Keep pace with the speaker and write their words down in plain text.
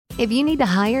If you need to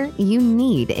hire, you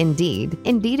need Indeed.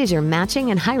 Indeed is your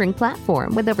matching and hiring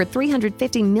platform with over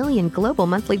 350 million global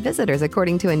monthly visitors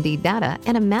according to Indeed data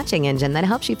and a matching engine that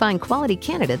helps you find quality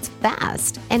candidates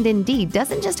fast. And Indeed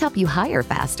doesn't just help you hire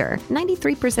faster.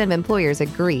 93% of employers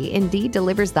agree Indeed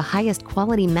delivers the highest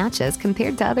quality matches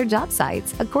compared to other job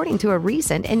sites, according to a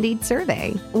recent Indeed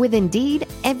survey. With Indeed,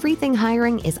 everything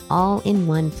hiring is all in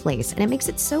one place, and it makes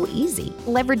it so easy.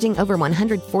 Leveraging over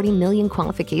 140 million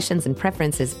qualifications and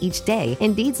preferences each day,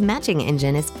 Indeed's matching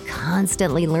engine is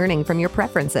constantly learning from your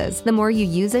preferences. The more you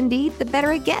use Indeed, the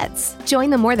better it gets. Join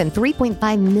the more than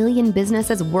 3.5 million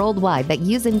businesses worldwide that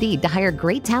use Indeed to hire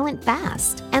great talent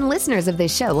fast. And listeners of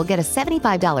this show will get a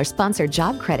 $75 sponsored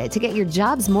job credit to get your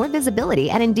jobs more visibility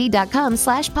at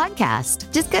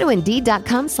Indeed.com/podcast. Just go to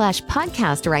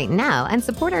Indeed.com/podcast right now and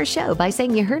support our show by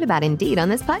saying you heard about Indeed on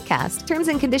this podcast. Terms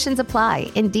and conditions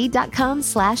apply.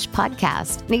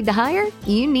 Indeed.com/podcast. Need to hire?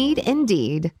 You need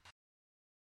Indeed.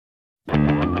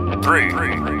 3, 2,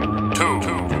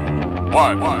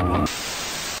 1.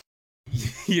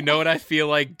 You know what I feel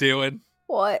like doing?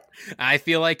 What? I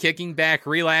feel like kicking back,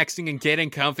 relaxing, and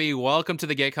getting comfy. Welcome to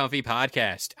the Get Comfy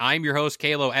podcast. I'm your host,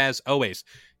 Kalo, as always,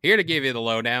 here to give you the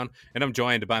lowdown, and I'm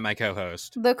joined by my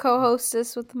co-host. The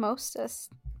co-hostess with the mostest.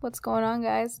 What's going on,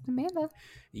 guys? Amanda.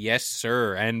 Yes,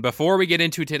 sir. And before we get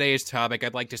into today's topic,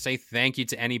 I'd like to say thank you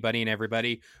to anybody and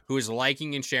everybody who is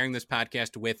liking and sharing this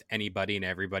podcast with anybody and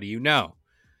everybody you know.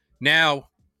 Now,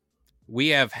 we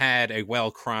have had a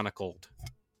well-chronicled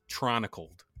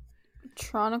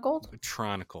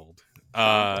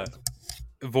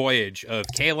voyage of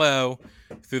Kalo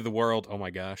through the world. Oh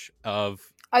my gosh. I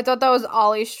thought that was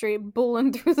Ollie Street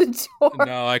bulling through the door.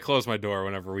 No, I close my door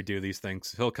whenever we do these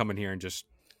things. He'll come in here and just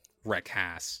wreck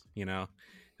Haas, you know?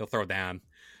 He'll throw down.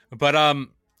 But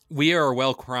we are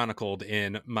well chronicled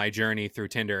in my journey through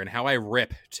Tinder and how I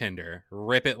rip Tinder.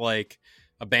 Rip it like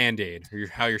a Band-Aid, or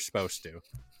how you're supposed to.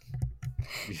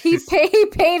 He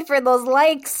paid for those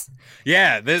likes.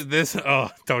 Yeah, this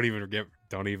don't even get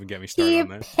me started on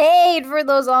this. He paid for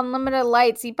those unlimited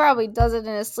lights. He probably does it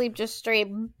in his sleep, just straight.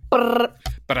 You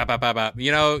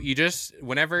know,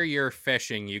 whenever you're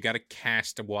fishing, you got to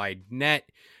cast a wide net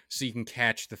so you can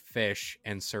catch the fish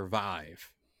and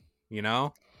survive. You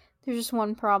know? There's just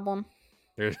one problem.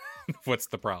 What's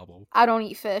the problem? I don't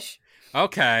eat fish.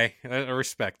 Okay, I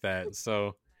respect that.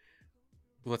 So,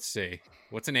 let's see.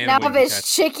 What's an animal? Now, if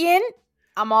it's chicken,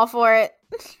 I'm all for it.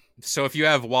 So if you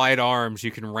have wide arms,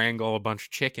 you can wrangle a bunch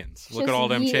of chickens. Look at all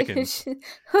them chickens.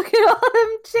 Look at all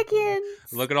them chickens.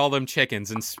 Look at all them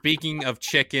chickens. And speaking of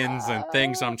chickens and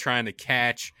things I'm trying to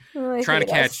catch,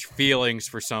 catch feelings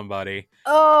for somebody.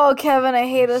 Oh, Kevin, I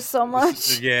hate us so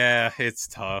much. Yeah, it's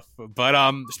tough. But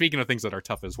speaking of things that are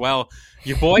tough as well,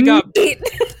 your boy got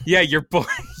your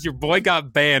boy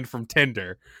got banned from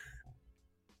Tinder.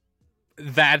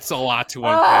 That's a lot to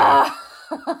unpack.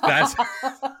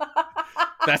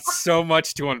 That's so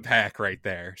much to unpack right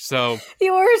there. So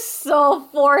you were so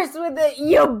forced with it,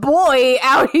 your boy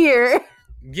out here.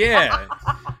 Yeah.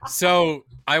 So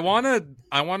I wanna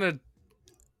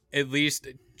at least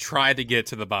try to get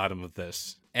to the bottom of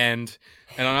this, and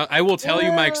I will tell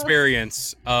you my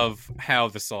experience of how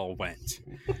this all went.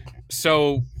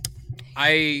 So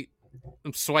I'm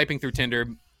swiping through Tinder.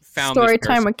 Found story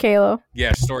time with Kalo.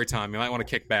 Yeah, story time. You might want to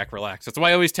kick back, relax. That's what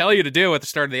I always tell you to do at the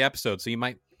start of the episode. So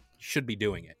you should be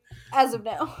doing it as of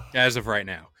now. As of right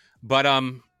now. But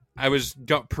I was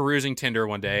perusing Tinder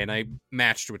one day and I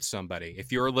matched with somebody.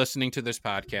 If you're listening to this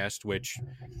podcast, which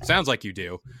sounds like you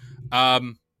do,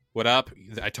 what up?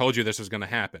 I told you this was going to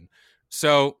happen.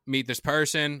 So meet this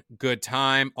person, good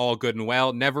time, all good and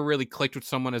well. Never really clicked with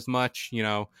someone as much,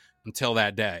 until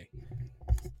that day.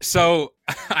 So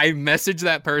I message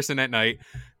that person at night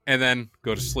and then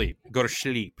go to sleep,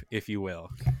 if you will.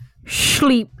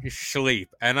 Sleep.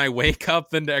 And I wake up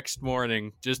the next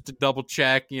morning just to double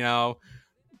check,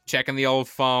 checking the old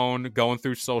phone, going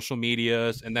through social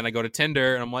medias. And then I go to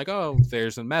Tinder and I'm like, oh,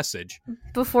 there's a message.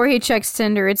 Before he checks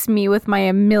Tinder, it's me with my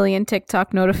 1 million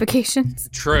TikTok notifications.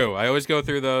 True. I always go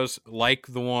through those, like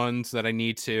the ones that I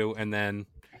need to, and then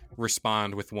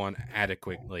respond with one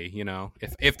adequately,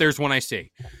 if there's one I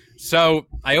see. So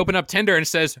I open up Tinder and it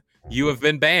says, you have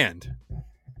been banned.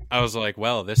 I was like,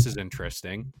 well, this is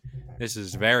interesting. This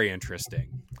is very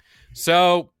interesting.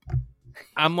 So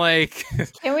I'm like...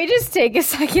 Can we just take a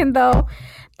second, though?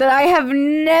 That I have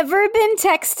never been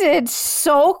texted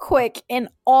so quick in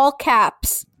all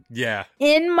caps. Yeah.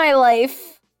 In my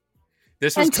life.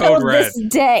 This was code red. This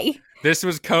day. This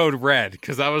was code red,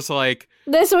 because I was like...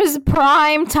 This was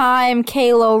prime time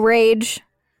Kalo rage.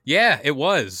 Yeah, it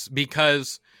was,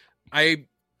 because I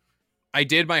I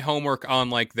did my homework on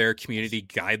like their community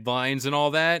guidelines and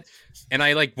all that, and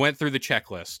I like went through the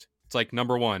checklist. It's like,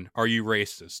 number 1, are you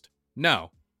racist?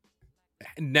 No.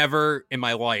 Never in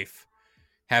my life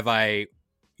have I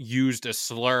used a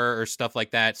slur or stuff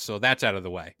like that, so that's out of the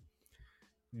way.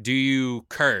 Do you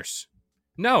curse?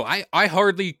 No, I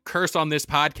hardly curse on this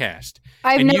podcast.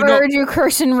 I've never heard you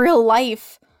curse in real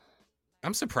life.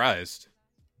 I'm surprised.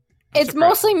 It's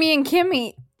mostly me and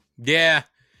Kimmy. Yeah,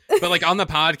 but like on the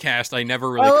podcast, I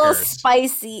never really a little cursed.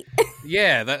 Spicy.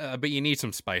 Yeah, but you need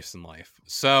some spice in life.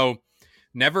 So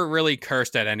never really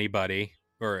cursed at anybody,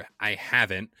 or I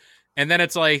haven't. And then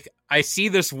it's like, I see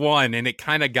this one and it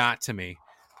kind of got to me.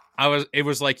 It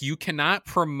was like, you cannot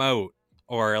promote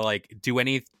or like do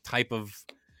any type of,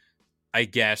 I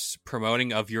guess,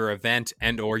 promoting of your event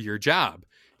and or your job.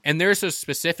 And there's a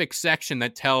specific section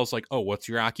that tells like, oh, what's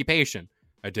your occupation?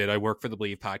 I work for the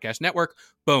Believe Podcast Network.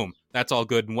 Boom. That's all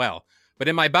good and well. But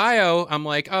in my bio, I'm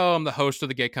like, oh, I'm the host of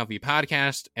the Get Comfy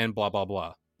podcast and blah, blah,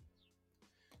 blah.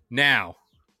 Now,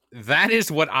 that is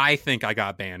what I think I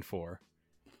got banned for.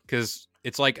 Because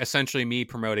it's like essentially me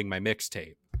promoting my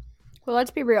mixtape. Well,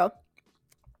 let's be real.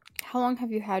 How long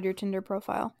have you had your Tinder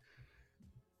profile?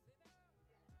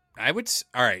 All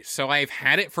right, so I've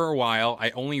had it for a while. I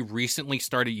only recently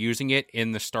started using it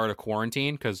in the start of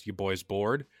quarantine because your boy's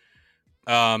bored.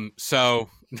 So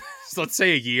let's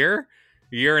say a year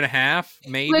and a half,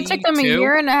 maybe. It took them 2. A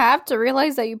year and a half to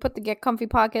realize that you put the Get Comfy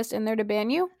podcast in there to ban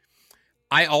you?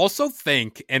 I also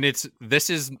think, and this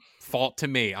is fault to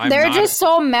me. They're just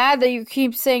so mad that you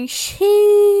keep saying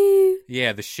she.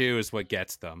 Yeah, the shoe is what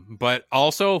gets them. But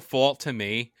also fault to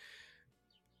me.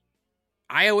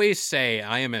 I always say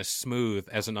I am as smooth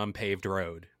as an unpaved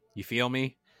road. You feel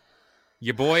me?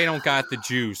 Your boy don't got the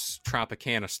juice,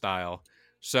 Tropicana style.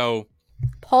 So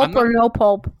pulp or no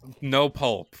pulp? No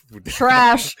pulp.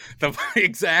 Trash.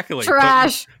 Exactly.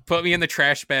 Trash. Put me in the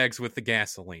trash bags with the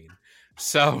gasoline.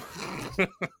 So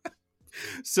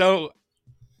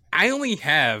I only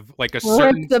have like a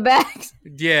certain... Rip the bags.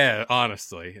 Yeah,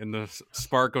 honestly. And the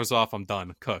spark goes off, I'm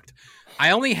done. Cooked.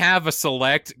 I only have a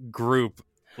select group,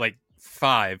 like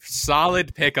 5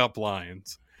 solid pickup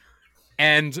lines.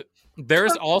 And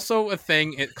there's also a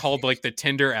thing called like the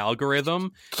Tinder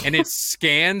algorithm, and it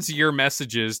scans your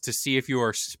messages to see if you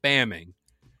are spamming.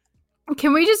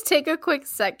 Can we just take a quick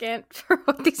second for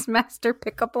what these master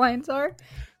pickup lines are?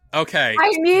 Okay.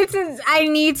 I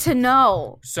need to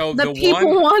know. So the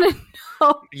people want to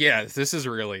know. Yeah, this is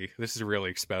really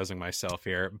exposing myself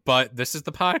here. But this is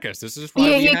the podcast. This is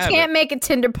why you can't make a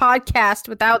Tinder podcast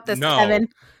without this, Kevin.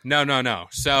 No.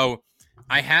 So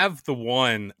I have the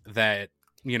one that,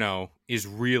 you know, is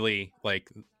really like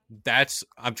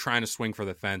I'm trying to swing for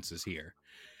the fences here.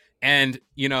 And,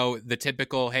 you know, the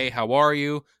typical, hey, how are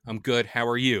you? I'm good. How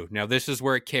are you? Now, this is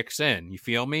where it kicks in. You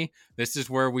feel me? This is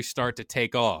where we start to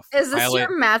take off. Is this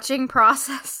your matching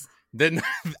process? Then,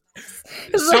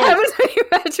 is what happens when you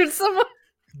match with someone?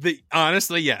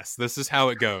 Honestly, yes. This is how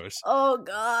it goes. Oh,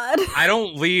 God. I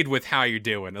don't lead with how you're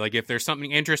doing. Like, if there's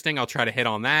something interesting, I'll try to hit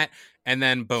on that. And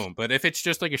then, boom. But if it's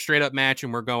just like a straight up match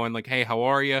and we're going like, hey, how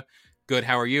are you? Good.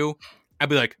 How are you? I'd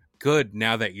be like, good.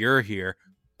 Now that you're here.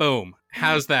 Boom.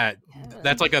 How's that?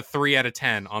 That's like a 3 out of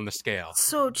 10 on the scale.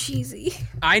 So cheesy.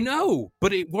 I know,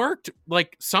 but it worked.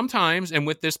 Like sometimes, and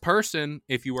with this person,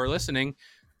 if you are listening,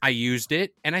 I used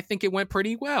it and I think it went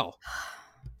pretty well.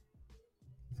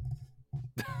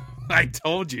 I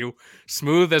told you,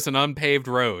 smooth as an unpaved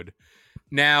road.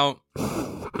 Now,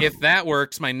 if that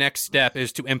works, my next step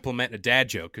is to implement a dad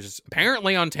joke, because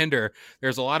apparently on Tinder,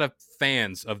 there's a lot of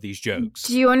fans of these jokes.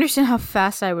 Do you understand how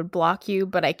fast I would block you,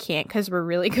 but I can't because we're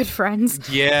really good friends?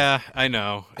 Yeah, I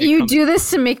know. You do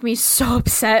this to make me so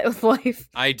upset with life.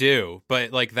 I do,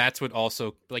 but like that's what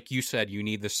also, like you said, you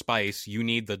need the spice, you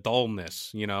need the dullness,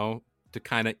 you know, to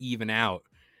kind of even out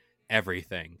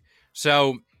everything.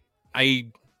 So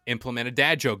I implement a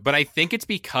dad joke, but I think it's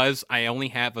because I only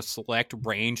have a select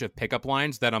range of pickup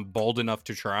lines that I'm bold enough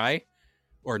to try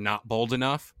or not bold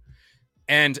enough.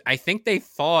 And I think they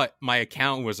thought my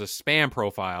account was a spam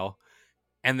profile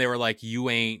and they were like, you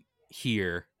ain't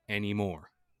here anymore.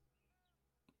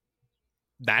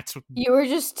 You were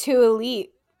just too elite.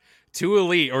 Too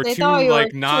elite or too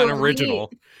like not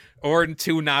original or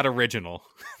too not original.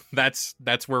 That's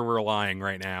where we're lying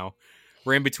right now.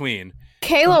 We're in between.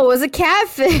 Kayla was a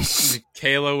catfish.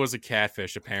 Kayla was a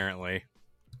catfish, apparently.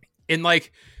 And,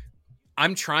 like,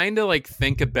 I'm trying to, like,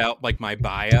 think about, like, my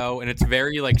bio, and it's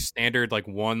very, like, standard, like,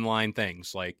 one-line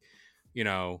things. Like, you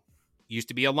know, used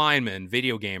to be a lineman,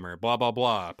 video gamer, blah, blah,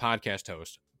 blah, podcast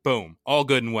host. Boom. All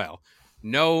good and well.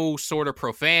 no sort of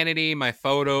profanity. My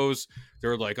photos,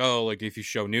 they're like, oh, like if you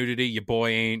show nudity, your boy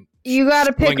ain't. You got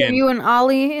a pic of swinging. you and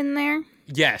Ollie in there?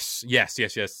 Yes.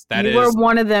 You were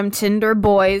one of them Tinder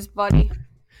boys, buddy.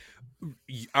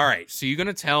 All right, so you're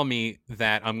gonna tell me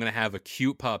that I'm gonna have a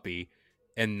cute puppy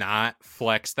and not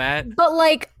flex that? But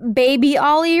like baby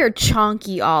Ollie or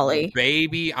chunky Ollie?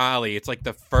 Baby Ollie. It's like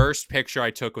the first picture I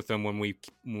took with him when we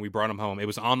brought him home. It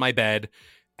was on my bed,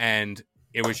 and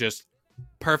it was just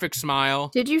perfect smile.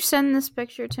 Did you send this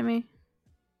picture to me?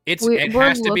 It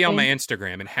has to be on my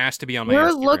Instagram. It has to be on my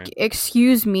Instagram.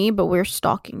 Excuse me, but we're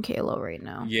stalking Kayla right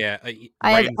now. Yeah,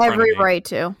 I have every right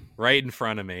to. Right in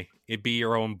front of me. It'd be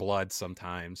your own blood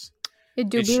sometimes. It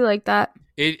do be like that.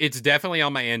 It's definitely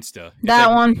on my Insta.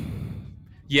 That one.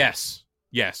 Yes.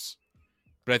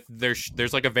 But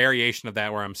there's like a variation of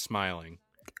that where I'm smiling.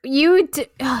 You could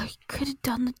have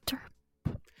done the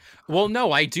derp. Well,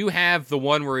 no, I do have the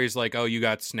one where he's like, oh, you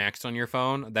got snacks on your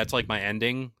phone. That's like my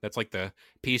ending. That's like the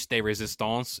piece de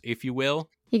resistance, if you will.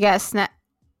 You got snack.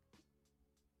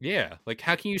 Yeah, like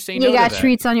how can you say no You to got that?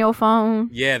 treats on your phone.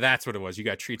 Yeah, that's what it was. You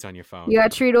got treats on your phone. You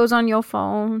got Cheetos on your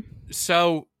phone.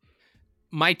 So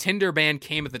my Tinder ban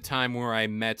came at the time where I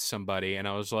met somebody, and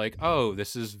I was like, oh,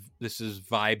 this is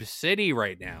Vibe City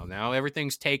right now. Now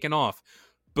everything's taken off.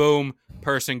 Boom,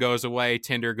 person goes away,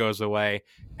 Tinder goes away,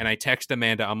 and I text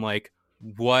Amanda. I'm like,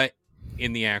 what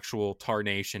in the actual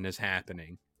tarnation is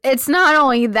happening? It's not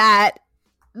only that.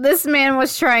 This man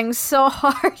was trying so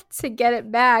hard to get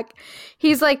it back.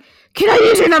 He's like, can I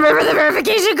use your number for the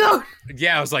verification code?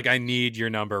 Yeah, I was like, I need your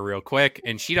number real quick.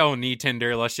 And she don't need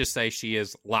Tinder. Let's just say she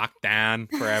is locked down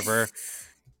forever.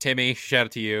 Timmy, shout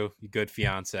out to you. You good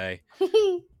fiance.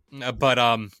 But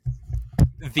I'm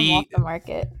off the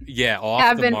market. Yeah, off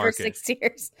I've the been market. for 6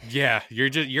 years. Yeah,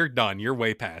 you're done. You're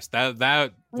way past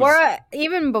that. We're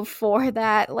even before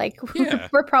that, like Yeah.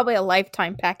 we're probably a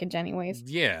lifetime package anyways.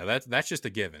 Yeah, that's just a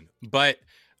given. But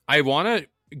I want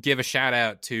to give a shout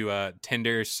out to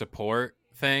Tinder's support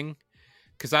thing,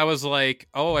 because I was like,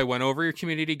 oh, I went over your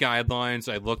community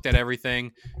guidelines. I looked at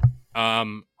everything. I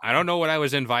don't know what I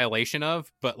was in violation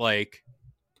of, but like,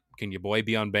 can your boy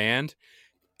be unbanned?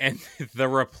 And the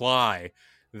reply,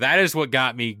 that is what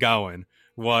got me going,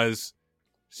 was,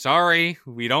 sorry,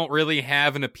 we don't really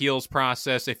have an appeals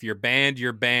process. If you're banned,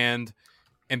 you're banned.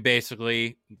 And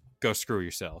basically, go screw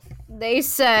yourself. They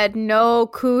said no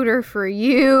cooter for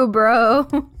you, bro.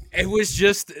 It was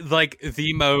just like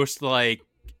the most like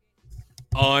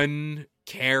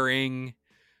uncaring,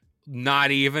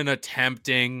 not even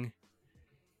attempting,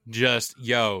 just,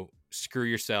 yo, screw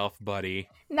yourself, buddy.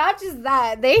 Not just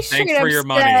that, they Thanks for your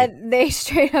money. They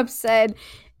straight up said,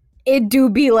 it do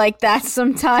be like that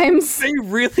sometimes. They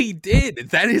really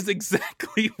did. That is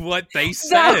exactly what they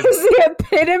said. That was the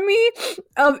epitome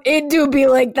of it do be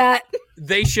like that.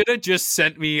 They should have just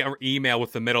sent me an email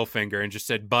with the middle finger and just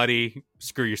said, buddy,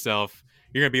 screw yourself.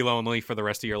 You're going to be lonely for the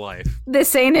rest of your life.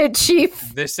 This ain't it,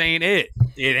 chief. This ain't it.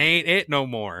 It ain't it no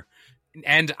more.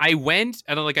 And I went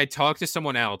and I talked to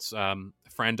someone else,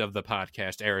 friend of the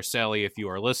podcast, Araceli. If you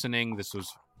are listening, this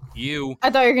was you. I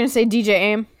thought you were going to say DJ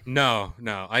Aim. No,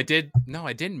 I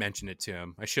didn't mention it to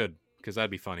him. I should, because that'd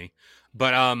be funny.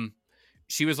 But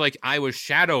she was like, I was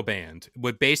shadow banned.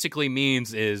 What basically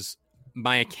means is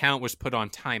my account was put on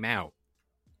timeout.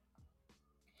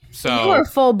 So you were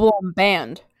full blown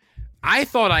banned. I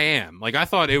thought I am. Like, I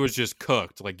thought it was just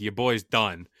cooked. Like, your boy's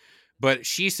done. But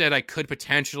she said I could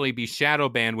potentially be shadow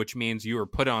banned, which means you were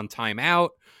put on timeout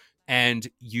and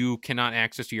you cannot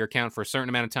access your account for a certain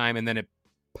amount of time, and then it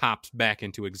pops back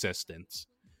into existence.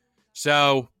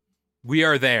 So we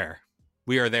are there.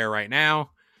 We are there right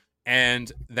now.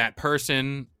 And that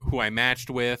person who I matched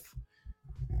with,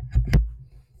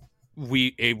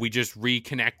 we just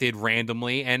reconnected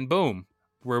randomly, and boom,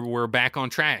 we're back on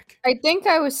track. I think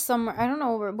I was somewhere. I don't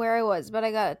know where I was, but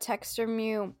I got a text from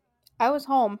you. I was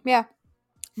home. Yeah,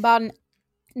 about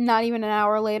not even an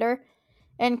hour later.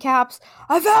 In caps,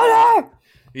 I found her.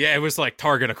 Yeah, it was like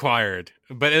target acquired,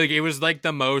 but it was like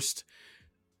the most.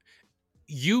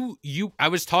 I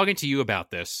was talking to you about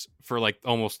this for like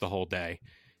almost the whole day.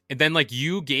 And then like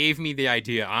you gave me the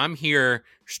idea. I'm here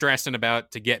stressing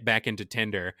about to get back into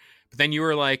Tinder. But then you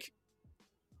were like,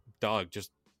 dog, just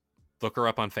look her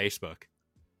up on Facebook.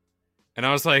 And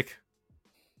I was like,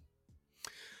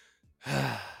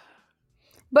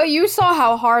 but you saw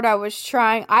how hard I was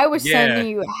trying. I was sending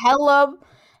you hella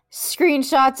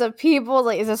screenshots of people.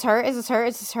 Like, is this her? Is this her?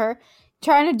 Is this her?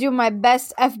 Trying to do my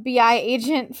best FBI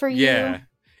agent for you. Yeah.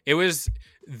 It was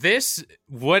this.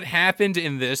 What happened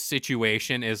in this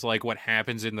situation is like what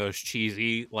happens in those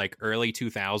cheesy, like early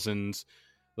 2000s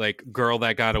like Girl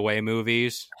That Got Away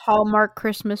movies. Hallmark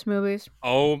Christmas movies.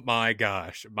 Oh my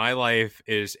gosh. My life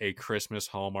is a Christmas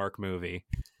Hallmark movie.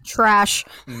 Trash.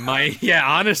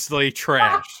 Honestly,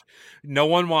 trash. No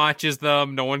one watches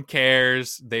them. No one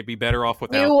cares. They'd be better off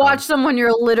without You watch them when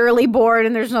you're literally bored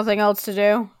and there's nothing else to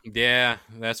do. Yeah,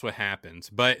 that's what happens.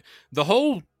 But the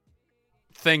whole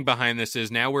thing behind this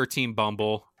is now we're Team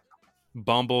Bumble.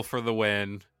 Bumble for the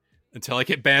win. Until I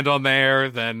get banned on there,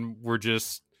 then we're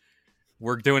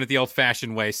doing it the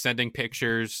old-fashioned way, sending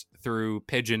pictures through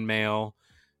pigeon mail,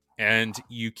 and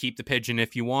you keep the pigeon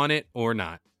if you want it or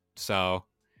not. So,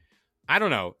 I don't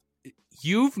know.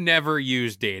 You've never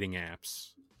used dating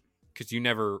apps because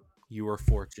you were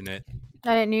fortunate.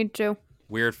 I didn't need to.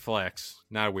 Weird flex.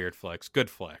 Not a weird flex. Good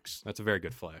flex. That's a very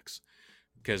good flex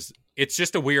because it's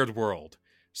just a weird world.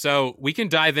 So, we can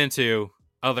dive into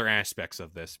other aspects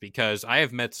of this because I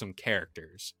have met some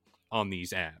characters on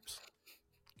these apps.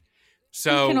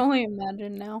 So I can only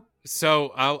imagine now. So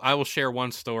I will share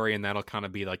one story and that'll kind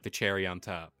of be like the cherry on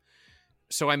top.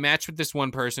 So I matched with this one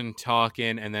person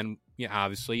talking and then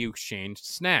obviously you exchange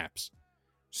snaps.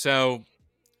 So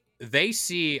they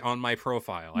see on my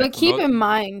profile. But keep in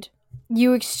mind,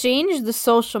 you exchange the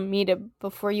social media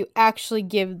before you actually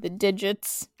give the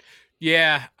digits.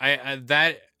 Yeah,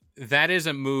 that is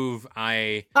a move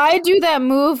I do that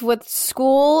move with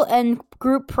school and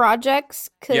group projects.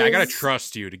 Yeah, I gotta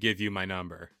trust you to give you my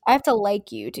number. I have to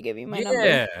like you to give you my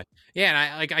number. Yeah,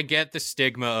 and I get the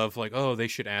stigma of like, oh, they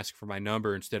should ask for my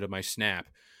number instead of my snap.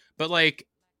 But like,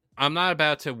 I'm not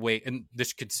about to wait, and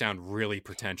this could sound really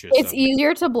pretentious. It's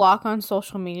easier to block on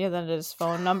social media than it is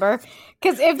phone number.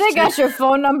 Because if they got your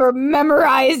phone number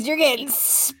memorized, you're getting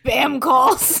spam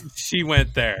calls. She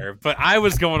went there. But I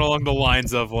was going along the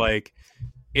lines of like,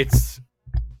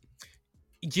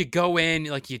 you go in,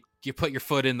 like you put your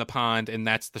foot in the pond, and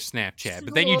that's the Snapchat.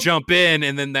 But then you jump in,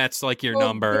 and then that's like your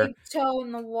number. Big toe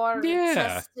in the water.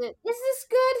 Yeah. Is this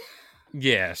good?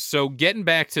 Yeah, so getting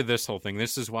back to this whole thing,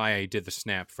 this is why I did the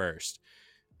snap first.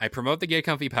 I promote the Get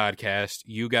Comfy podcast.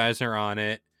 You guys are on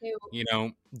it. You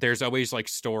know, there's always like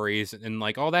stories and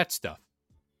like all that stuff.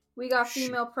 We got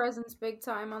female presence big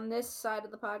time on this side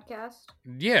of the podcast.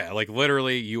 Yeah, like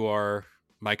literally you are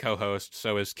my co-host,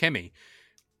 so is Kimmy.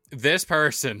 This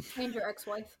person. And your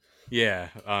ex-wife. Yeah,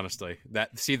 honestly.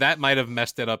 That might have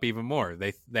messed it up even more.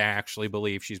 They actually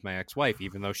believe she's my ex-wife,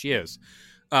 even though she is.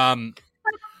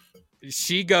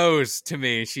 She goes to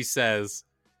me, she says,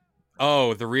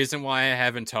 oh, the reason why I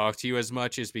haven't talked to you as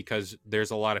much is because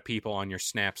there's a lot of people on your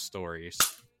Snap stories.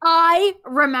 I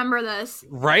remember this.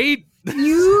 Right?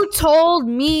 You told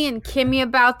me and Kimmy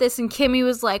about this, and Kimmy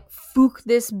was like, "Fook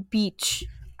this beach."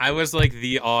 I was like,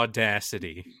 the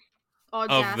audacity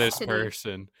of this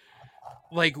person.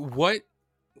 Like, what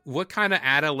kind of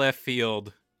out of left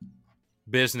field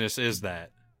business is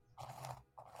that?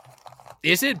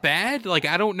 Is it bad? Like,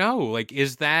 I don't know. like,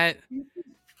 is that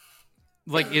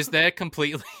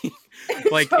completely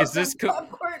like, is this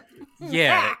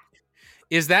yeah,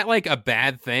 is that like a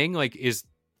bad thing? Like, is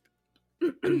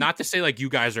not to say like you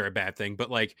guys are a bad thing, but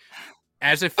like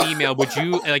as a female, would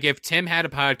you like if Tim had a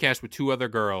podcast with two other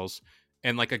girls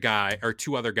and like a guy or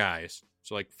two other guys,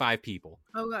 so like 5 people,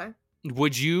 okay,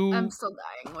 would you? I'm still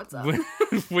dying. What's up?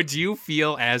 Would you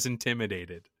feel as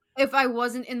intimidated if I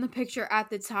wasn't in the picture at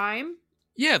the time?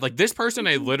 Yeah, like this person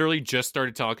I literally just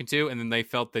started talking to, and then they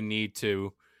felt the need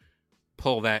to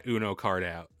pull that Uno card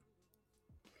out.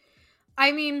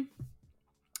 I mean,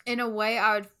 in a way,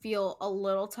 I would feel a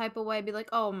little type of way. I'd be like,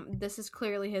 oh, this is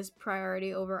clearly his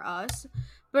priority over us.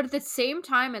 But at the same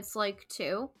time, it's like,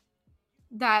 too,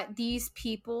 that these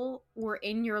people were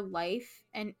in your life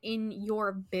and in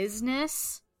your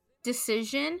business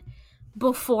decision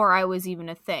before I was even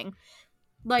a thing.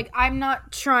 Like, I'm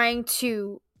not trying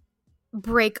to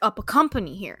break up a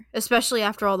company here, especially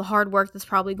after all the hard work that's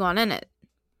probably gone in it.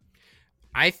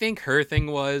 I think her thing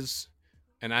was,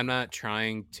 and I'm not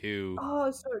trying to... Oh,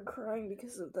 I started crying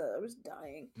because of that. I was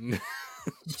dying.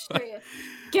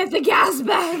 Get the gas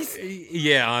bags!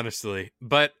 Yeah, honestly.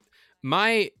 But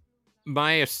my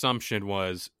assumption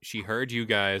was she heard you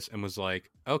guys and was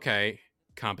like, okay,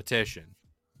 competition.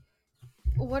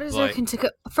 What is like,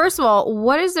 first of all,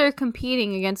 what is there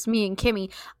competing against me and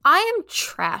Kimmy? I am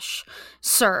trash,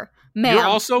 sir, ma'am. You're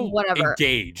also whatever.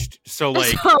 Engaged, so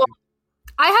like,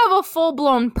 I have a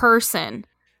full-blown person.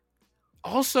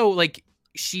 Also, like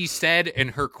she said,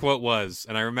 and her quote was,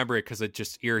 and I remember it because it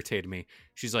just irritated me.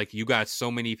 She's like, "You got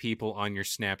so many people on your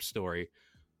Snap story."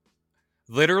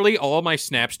 Literally, all my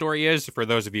Snap story is, for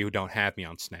those of you who don't have me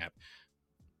on Snap,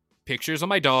 pictures of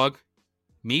my dog,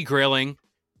 me grilling,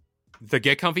 the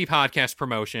Get Comfy podcast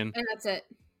promotion, and that's it.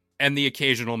 and the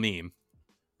occasional meme.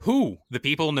 Who? The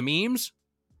people in the memes?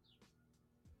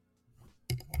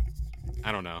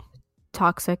 I don't know.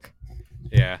 Toxic.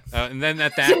 Yeah. And then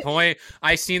at that point,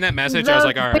 I seen that message. I was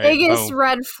like, all right. The biggest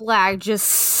red flag just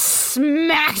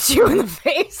smacked you in the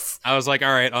face. I was like,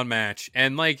 all right, unmatch.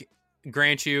 And like,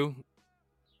 grant you,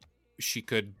 she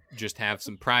could just have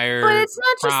some prior But it's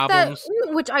not problems. just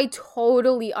that, which I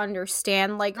totally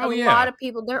understand. Like, a lot of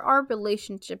people, there are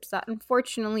relationships that,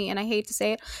 unfortunately, and I hate to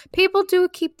say it, people do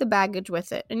keep the baggage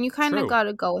with it. And you kind of got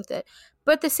to go with it.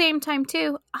 But at the same time,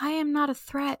 too, I am not a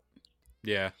threat.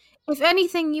 Yeah. If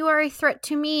anything, you are a threat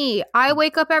to me. I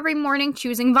wake up every morning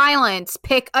choosing violence.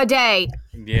 Pick a day.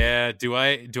 Yeah. Do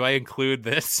I include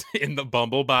this in the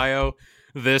Bumble bio?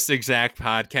 This exact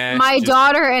podcast? My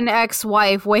daughter and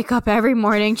ex-wife wake up every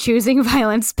morning choosing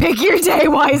violence. Pick your day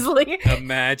wisely.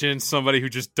 Imagine somebody who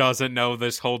just doesn't know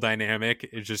this whole dynamic.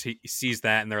 It just he sees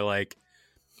that and they're like,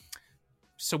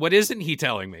 so what isn't he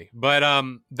telling me? But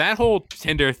that whole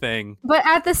Tinder thing. But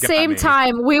at the same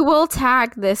time, we will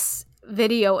tag this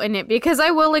video in it because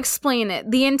I will explain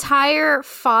it. The entire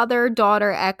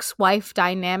father-daughter ex-wife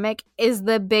dynamic is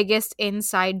the biggest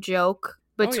inside joke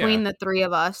between the three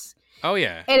of us. Oh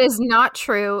yeah. It is not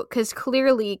true because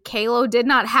clearly Kalo did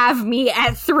not have me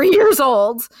at 3 years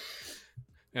old.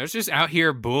 I was just out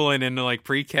here bullying into like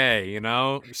pre-K, you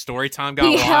know? Story time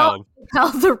got wild.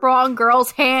 Held the wrong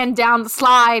girl's hand down the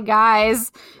slide,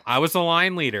 guys. I was the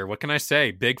line leader. What can I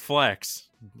say? Big flex.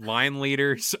 Line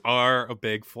leaders are a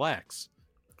big flex.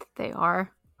 They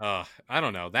are. I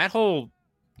don't know. That whole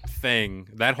thing,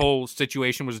 that whole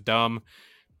situation was dumb.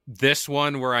 This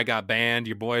one where I got banned,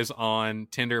 your boy's on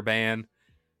Tinder ban.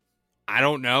 I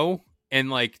don't know. And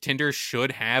like Tinder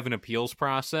should have an appeals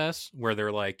process where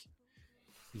they're like,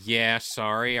 yeah,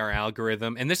 sorry, our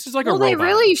algorithm. And this is like a robot. They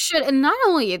really should. And not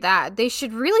only that, they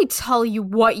should really tell you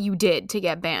what you did to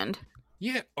get banned.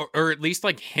 Yeah, or at least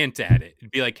like hint at it. It'd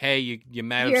be like, hey, you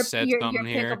might have said something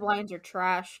here. Your pickup lines are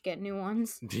trash. Get new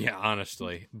ones. Yeah,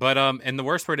 honestly. But and the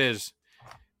worst part is,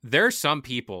 there are some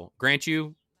people, grant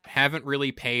you, haven't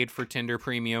really paid for Tinder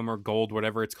Premium or Gold,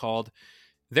 whatever it's called.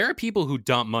 There are people who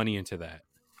dump money into that.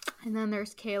 And then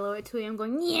there's Kalo at 2 a.m.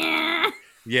 going, yeah.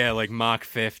 Yeah, like Mach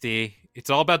 50. It's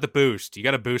all about the boost. You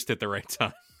got to boost at the right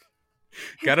time.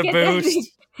 Got to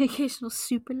boost. Occasional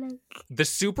super like. The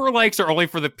super likes are only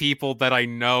for the people that I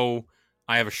know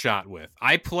I have a shot with.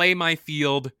 I play my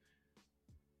field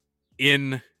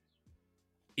in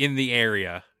the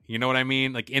area. You know what I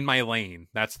mean? Like in my lane.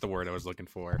 That's the word I was looking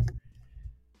for.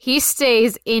 He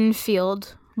stays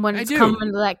infield when it's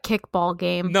coming to that kickball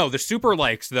game. No, the super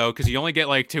likes though, because you only get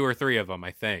like 2 or 3 of them,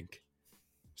 I think.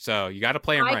 So you got to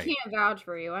play them right. I can't vouch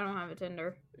for you. I don't have a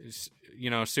Tinder. You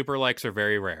know, super likes are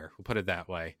very rare. We'll put it that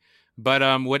way.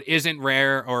 But what isn't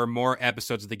rare are more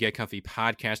episodes of the Get Comfy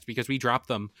podcast because we drop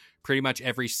them pretty much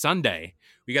every Sunday.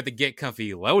 We got the Get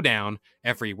Comfy Lowdown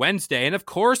every Wednesday. And of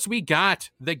course, we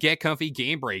got the Get Comfy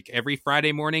Game Break every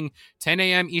Friday morning, 10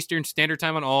 a.m. Eastern Standard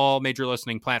Time on all major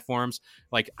listening platforms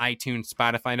like iTunes,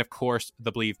 Spotify, and of course,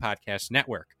 the Believe Podcast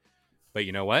Network. But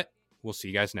you know what? We'll see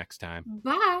you guys next time.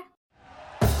 Bye.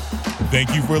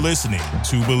 Thank you for listening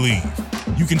to Believe.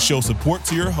 You can show support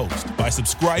to your host by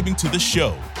subscribing to the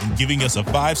show and giving us a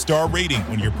 5-star rating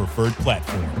on your preferred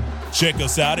platform. Check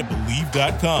us out at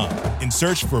Believe.com and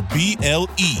search for BLEAV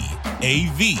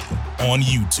on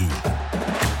YouTube.